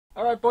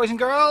Alright, boys and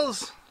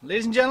girls,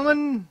 ladies and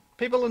gentlemen,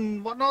 people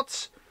and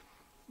whatnots,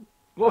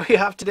 what we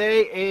have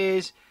today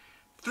is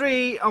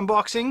 3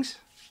 unboxings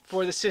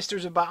for the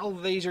Sisters of Battle.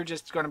 These are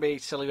just going to be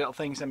silly little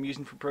things I'm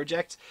using for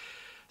projects.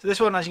 So this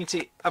one, as you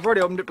can see, I've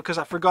already opened it because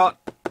I forgot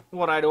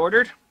what I'd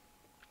ordered,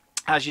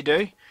 as you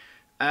do.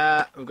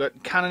 We've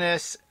got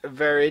Canoness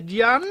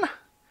Veridyan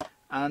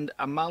and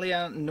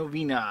Amalyia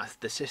Novena,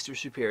 the Sister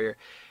Superior.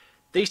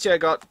 These two I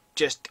got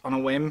just on a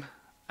whim.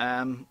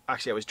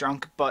 Actually I was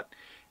drunk, but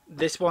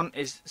this one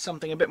is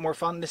something a bit more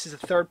fun. This is a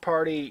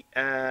third-party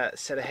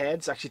set of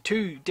heads, actually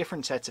 2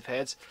 different sets of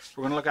heads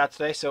we're going to look at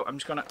today. So I'm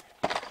just going to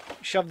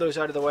shove those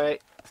out of the way,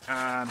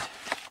 and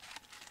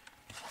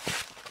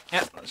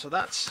yeah, so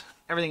that's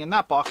everything in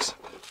that box.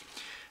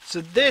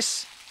 So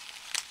this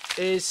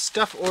is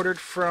stuff ordered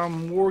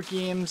from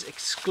Wargame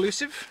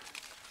Exclusive.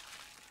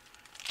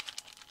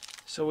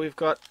 So we've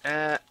got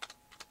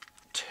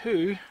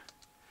 2.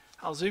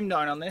 I'll zoom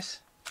down on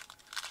this.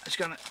 I'm just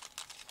going to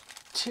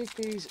take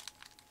these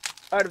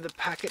out of the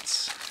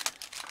packets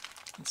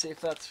and see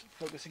if that's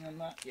focusing on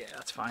that. Yeah,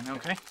 that's fine.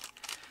 Okay,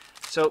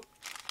 so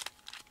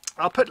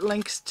I'll put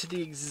links to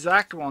the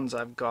exact ones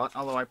I've got,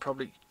 although I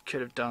probably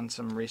could have done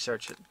some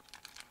research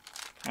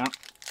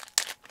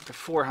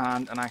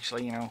beforehand and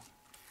actually, you know,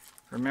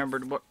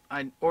 remembered what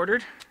I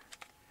ordered.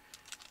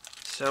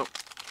 So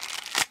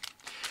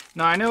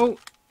now I know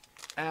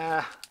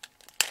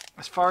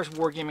as far as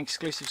Wargame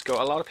Exclusives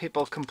go, a lot of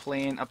people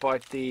complain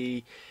about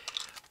the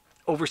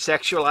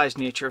over-sexualized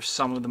nature of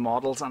some of the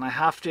models, and I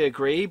have to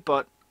agree,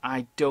 but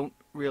I don't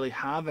really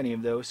have any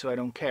of those, so I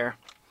don't care.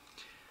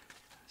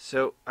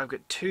 So I've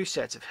got 2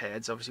 sets of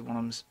heads. Obviously one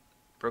of them's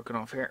broken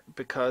off here,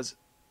 because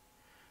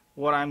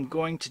what I'm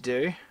going to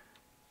do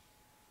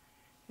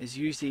is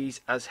use these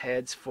as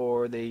heads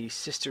for the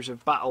Sisters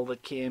of Battle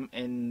that came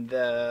in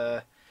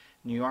the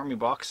new army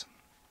box.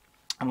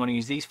 I'm going to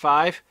use these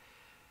 5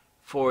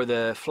 for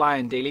the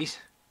flying dealies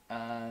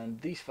and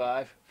these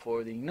 5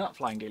 for the not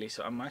flying dealies.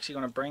 So I'm actually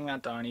going to bring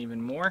that down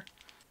even more.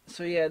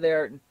 So yeah,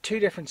 there are 2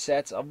 different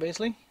sets,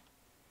 obviously.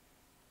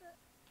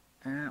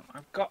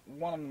 I've got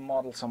one on the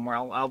model somewhere.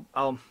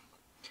 I'll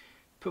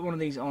put one of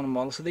these on a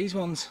model. So these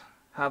ones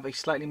have a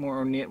slightly more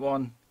ornate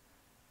one.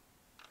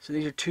 So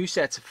these are 2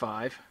 sets of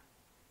 5.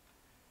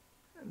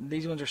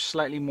 These ones are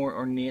slightly more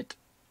ornate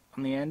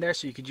on the end there,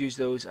 so you could use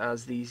those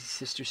as the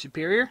Sister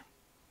Superior.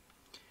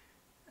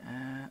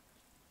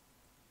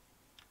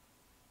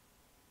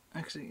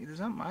 Actually, does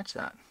not match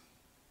that.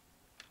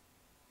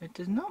 It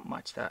does not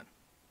match that.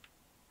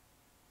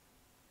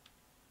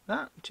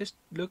 That just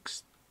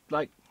looks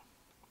like...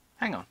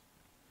 Hang on.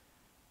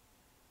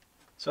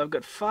 So I've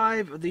got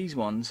 5 of these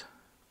ones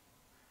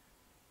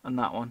and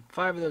that one.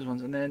 5 of those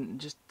ones, and then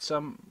just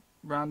some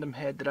random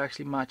head that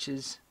actually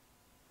matches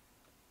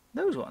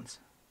those ones.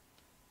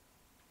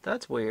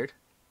 That's weird.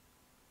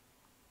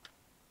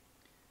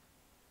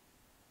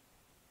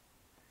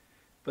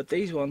 But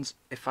these ones,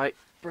 if I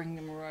bring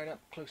them right up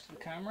close to the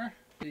camera,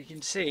 you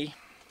can see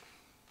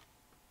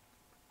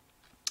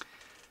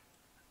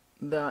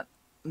that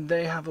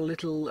they have a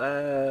little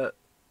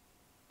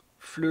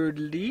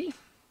fleur-de-lis.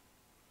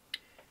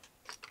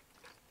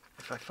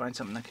 If I find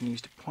something I can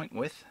use to point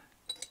with,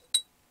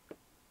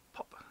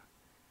 pop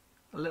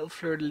a little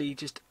fleur-de-lis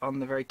just on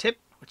the very tip,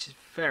 which is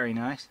very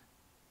nice.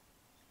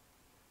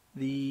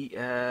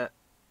 The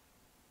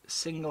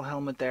single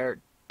helmet there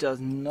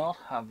does not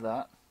have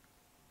that,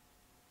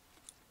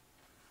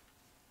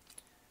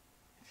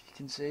 if you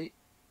can see,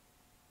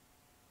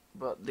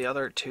 but the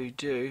other 2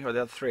 do, or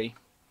the other 3.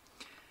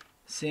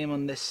 Same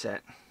on this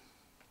set,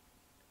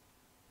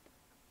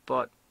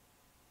 but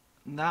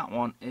that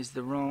one is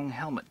the wrong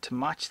helmet to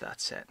match that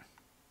set,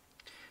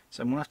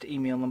 so I'm going to have to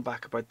email them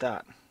back about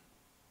that.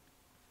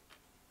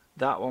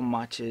 That one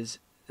matches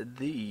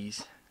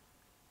these.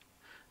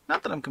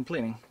 Not that I'm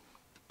complaining.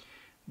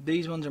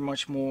 These ones are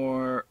much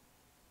more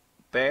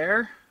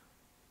bare.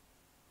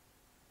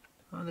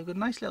 Oh, they've got a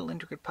nice little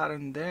intricate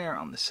pattern there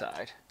on the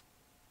side,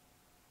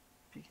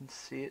 if you can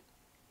see it,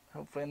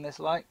 hopefully in this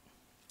light.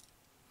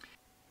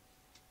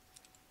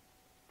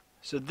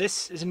 So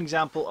this is an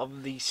example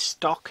of the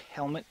stock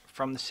helmet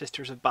from the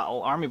Sisters of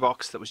Battle army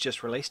box that was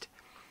just released.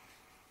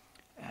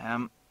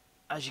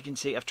 As you can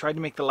see, I've tried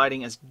to make the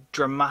lighting as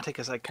dramatic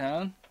as I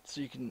can,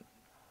 so you can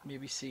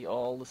maybe see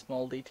all the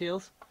small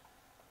details.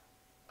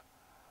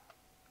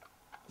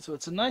 So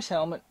it's a nice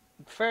helmet,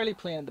 fairly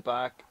plain at the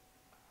back.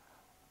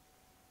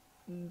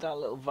 That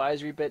little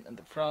visory bit at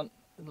the front,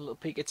 the little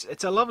peak.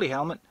 It's a lovely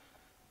helmet,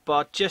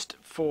 but just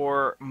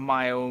for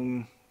my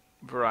own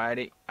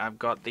variety, I've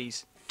got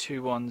these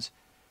 2 ones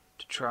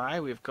to try.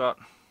 We've got,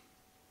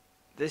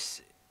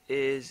 this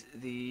is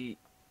the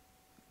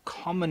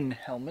common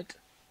helmet,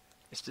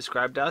 it's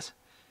described as.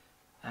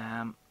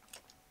 I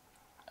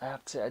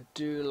have to say, I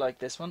do like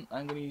this one.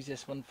 I'm going to use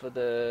this one for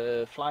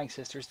the Flying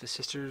Sisters, the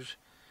Sisters...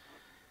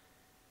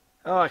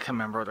 Oh, I can't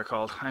remember what they're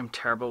called. I'm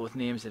terrible with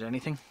names at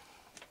anything.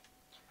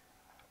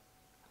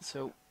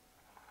 So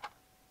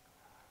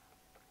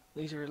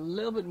these are a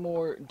little bit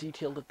more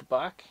detailed at the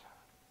back.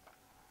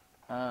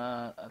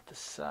 At the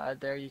side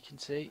there you can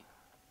see,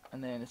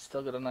 and then it's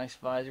still got a nice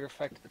visor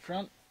effect at the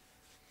front.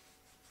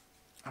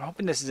 I'm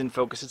hoping this is in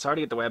focus. It's hard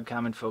to get the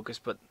webcam in focus,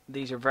 but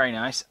these are very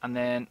nice. And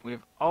then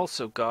we've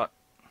also got,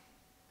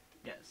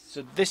 yes,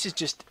 so this is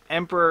just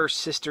Emperor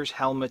Sisters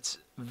Helmets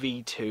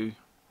V2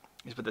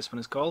 is what this one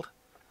is called.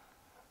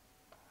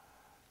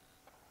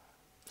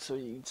 So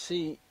you can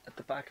see at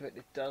the back of it,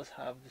 it does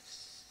have the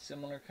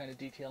similar kind of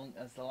detailing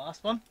as the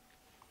last one.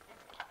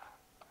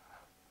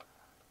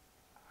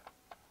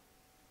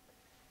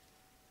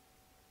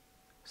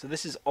 So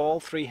this is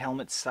all three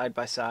helmets side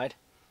by side.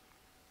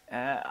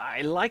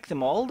 I like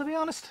them all, to be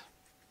honest.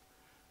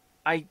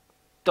 I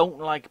don't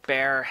like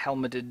bare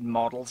helmeted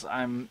models.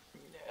 I'm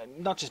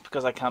not just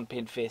because I can't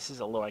paint faces,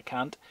 although I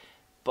can't,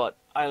 but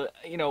I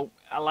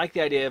like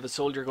the idea of a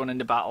soldier going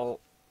into battle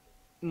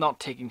not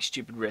taking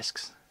stupid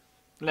risks.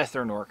 Unless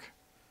they're an orc.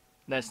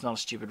 That's not a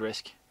stupid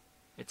risk.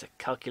 It's a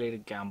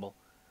calculated gamble.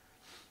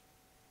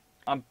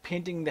 I'm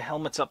painting the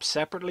helmets up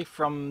separately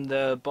from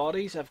the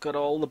bodies. I've got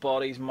all the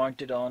bodies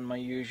mounted on my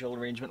usual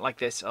arrangement like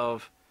this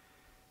of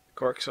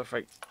cork. So if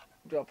I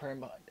drop her in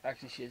behind,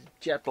 actually she is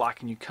jet black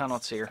and you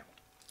cannot see her.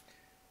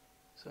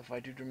 So if I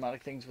do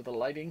dramatic things with the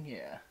lighting,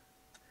 yeah.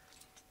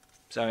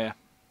 So yeah,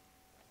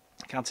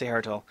 can't see her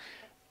at all.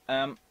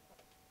 I'm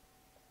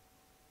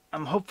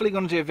hopefully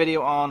going to do a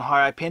video on how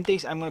I paint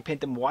these. I'm going to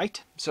paint them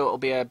white, so it'll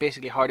be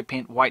basically how to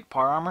paint white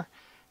power armor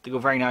to go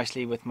very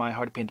nicely with my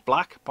how to paint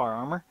black power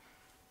armor.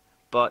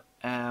 But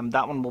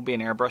that one will be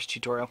an airbrush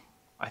tutorial,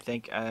 I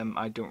think.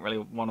 I don't really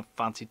want to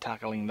fancy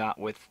tackling that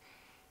with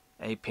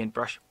a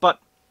paintbrush. But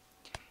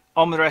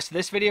on with the rest of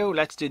this video,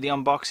 let's do the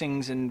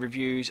unboxings and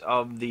reviews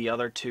of the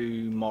other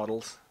two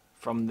models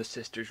from the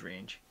Sisters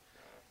range.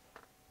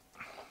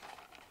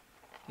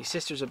 The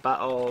Sisters of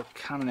Battle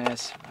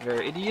Canoness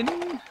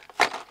Veridyan.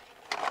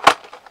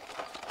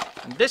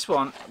 And this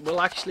one will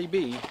actually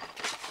be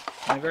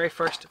my very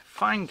first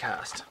fine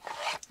cast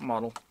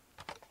model.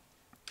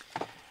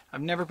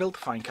 I've never built a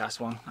fine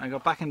cast one. I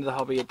got back into the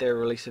hobby at their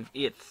release of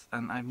 8th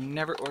and I've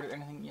never ordered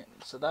anything yet.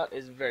 So that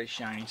is very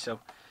shiny. So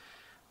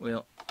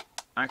we'll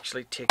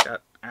actually take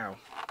that out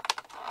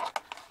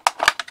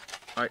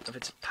of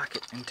its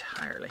packet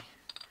entirely.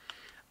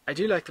 I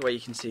do like the way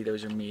you can see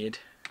those are made.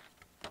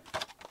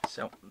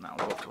 So now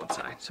we'll go up to one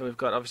side. So we've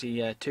got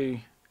obviously two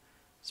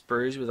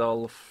sprues with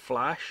all the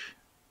flash.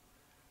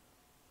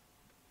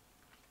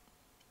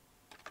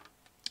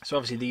 So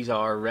obviously these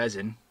are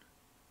resin.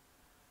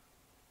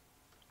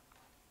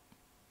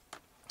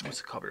 What's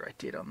the copyright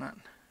date on that?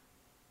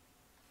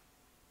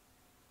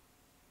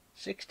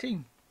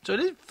 16. So it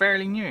is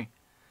fairly new.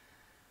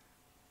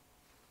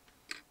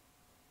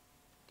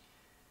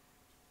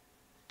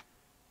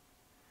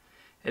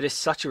 It is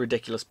such a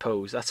ridiculous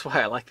pose. That's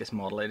why I like this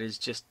model. It is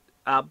just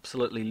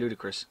absolutely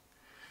ludicrous.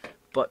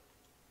 But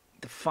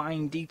the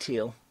fine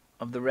detail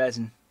of the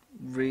resin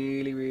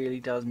really, really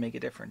does make a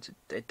difference.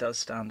 It does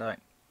stand out.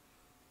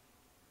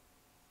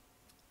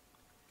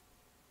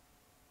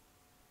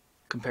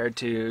 Compared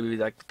to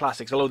like the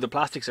plastics, although the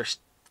plastics are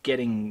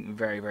getting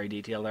very, very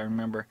detailed. I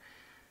remember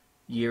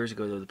years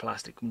ago though the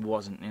plastic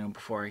wasn't,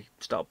 before I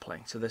stopped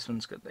playing. So this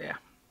one's good. Yeah,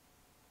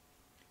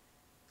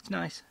 it's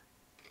nice.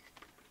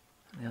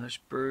 And the other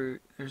sprue,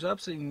 there's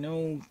absolutely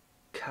no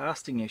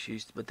casting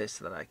issues with this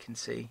that I can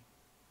see.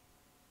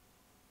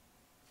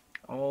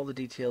 All the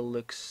detail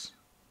looks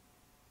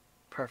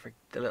perfect.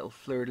 The little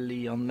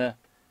fleur-de-lis on the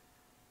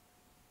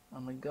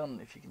gun,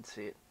 if you can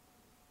see it.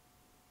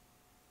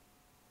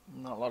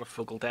 Not a lot of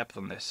focal depth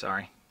on this,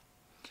 sorry.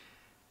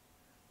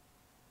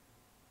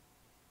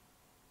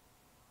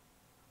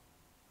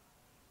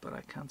 But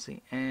I can't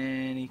see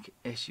any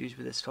issues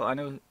with this. I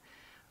know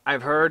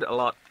I've heard a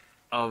lot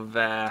of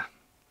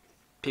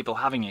people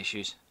having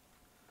issues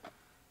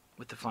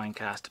with the fine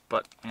cast,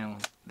 but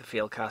the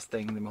fail cast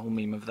thing, the whole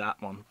meme of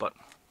that one. But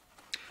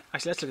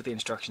actually, let's look at the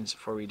instructions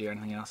before we do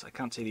anything else. I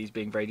can't see these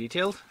being very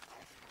detailed.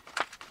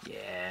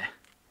 Yeah,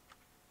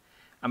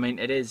 I mean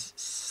it is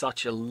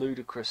such a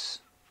ludicrous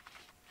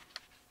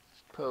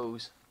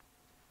pose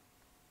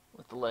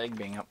with the leg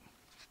being up,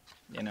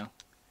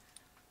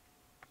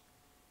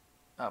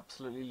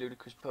 absolutely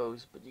ludicrous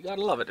pose, but you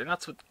gotta love it, and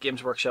that's what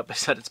Games Workshop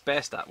is at its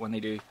best at when they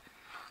do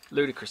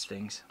ludicrous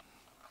things.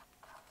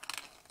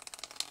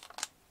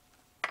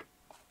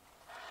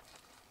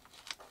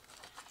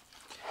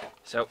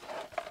 So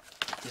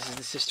this is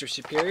the Sister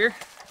Superior.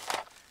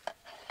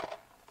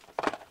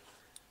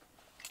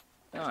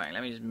 Alright,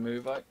 let me just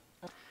move out.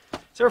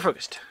 So we're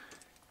focused.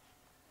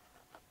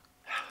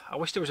 I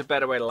wish there was a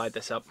better way to light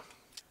this up.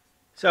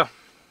 So,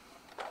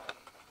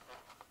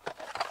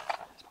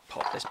 let's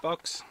pop this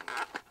box.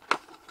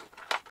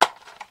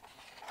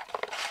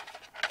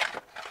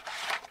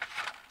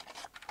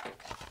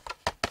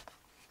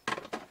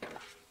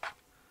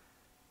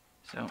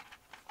 So,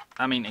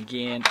 I mean,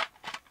 again,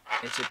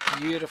 it's a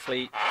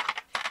beautifully,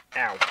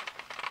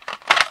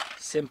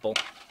 simple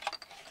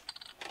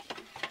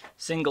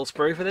single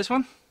sprue for this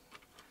one.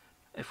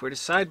 If we're to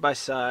side by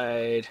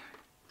side,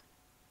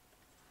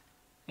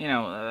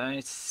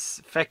 it's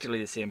effectively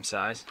the same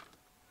size.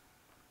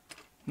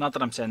 Not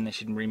that I'm saying they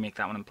shouldn't remake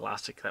that one in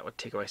plastic. That would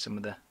take away some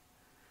of the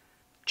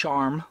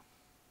charm.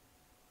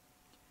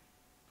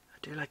 I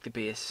do like the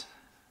base.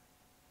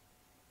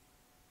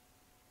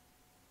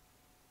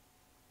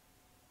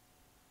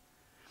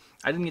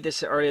 I didn't get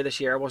this earlier this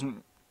year. I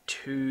wasn't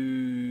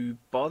too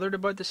bothered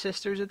about the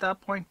sisters at that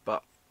point,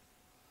 but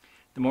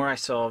the more I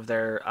saw of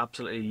their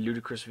absolutely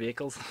ludicrous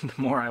vehicles, the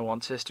more I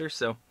want sisters.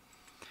 So,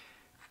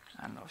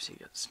 and obviously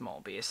you got small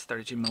base,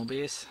 32mm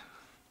base,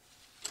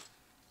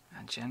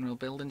 and general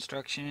build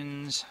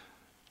instructions.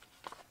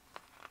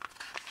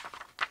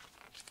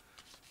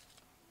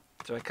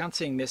 So I can't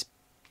see this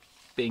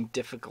being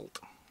difficult,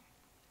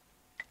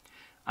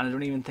 and I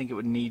don't even think it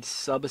would need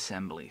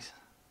sub-assemblies.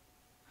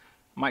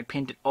 Might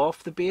paint it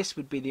off the base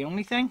would be the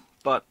only thing,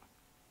 but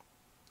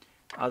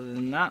other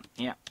than that,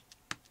 yeah.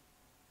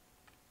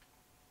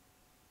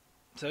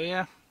 So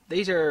yeah,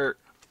 these are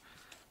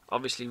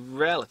obviously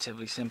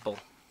relatively simple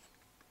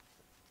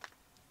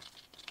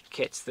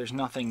kits. There's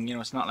nothing, you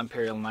know, it's not an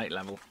Imperial Knight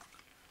level.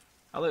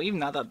 Although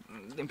even at that,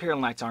 the Imperial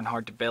Knights aren't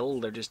hard to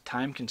build, they're just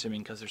time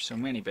consuming because there's so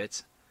many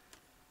bits.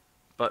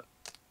 But,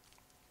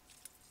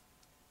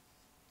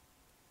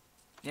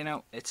 you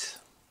know, it's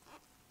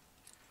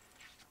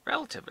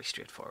relatively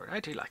straightforward. I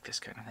do like this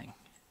kind of thing.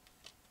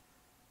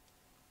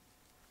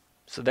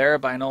 So there,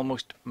 by an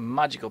almost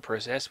magical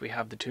process, we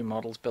have the two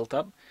models built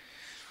up.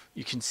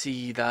 You can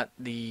see that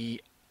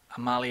the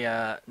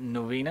Amalyia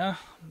Novena,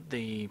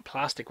 the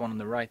plastic one on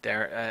the right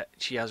there,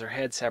 she has her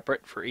head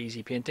separate for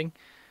easy painting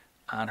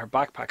and her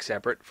backpack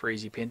separate for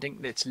easy painting.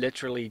 It's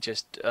literally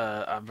just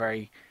a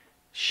very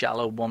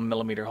shallow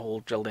 1mm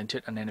hole drilled into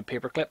it and then a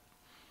paper clip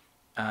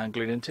and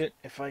glued into it.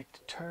 If I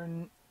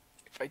turn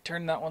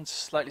that one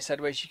slightly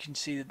sideways, you can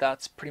see that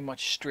that's pretty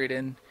much straight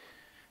in,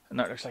 and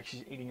that looks like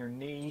she's eating her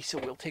knee, so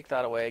we'll take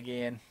that away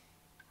again.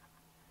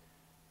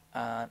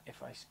 And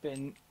if I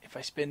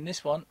spin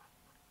this one,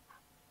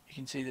 you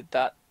can see that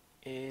that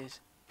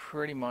is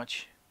pretty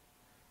much,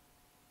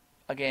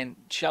 again,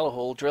 shallow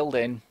hole drilled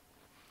in,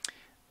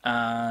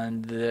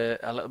 and a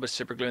little bit of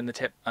super glue in the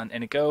tip, and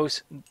in it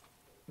goes.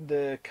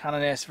 The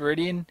Canoness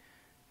Veridyan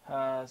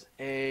has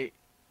a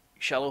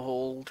shallow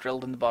hole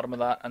drilled in the bottom of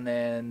that, and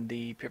then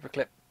the paper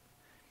clip.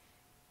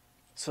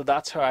 So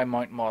that's how I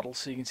mount models.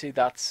 So you can see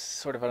that's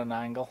sort of at an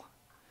angle.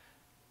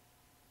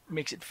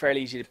 Makes it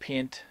fairly easy to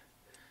paint.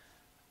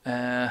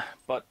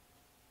 But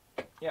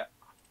yeah,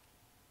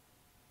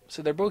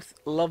 so they're both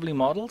lovely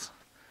models.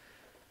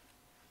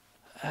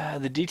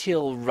 The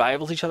detail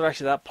rivals each other.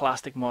 Actually, that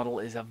plastic model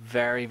is a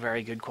very,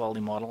 very good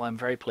quality model. I'm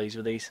very pleased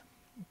with these.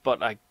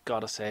 But I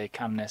gotta say,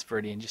 Canoness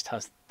Veridyan just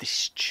has the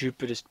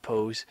stupidest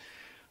pose.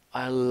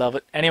 I love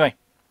it. Anyway,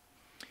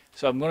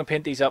 so I'm going to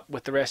paint these up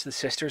with the rest of the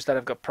sisters that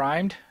I've got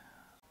primed.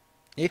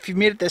 If you've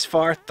made it this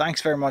far,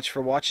 thanks very much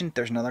for watching.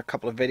 There's another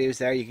couple of videos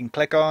there you can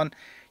click on.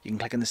 You can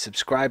click on the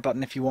subscribe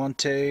button if you want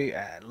to.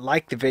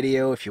 Like the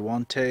video if you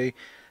want to.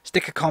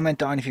 Stick a comment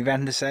down if you've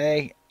anything to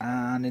say.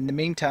 And in the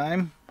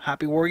meantime,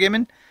 happy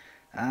wargaming.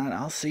 And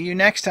I'll see you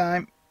next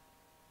time.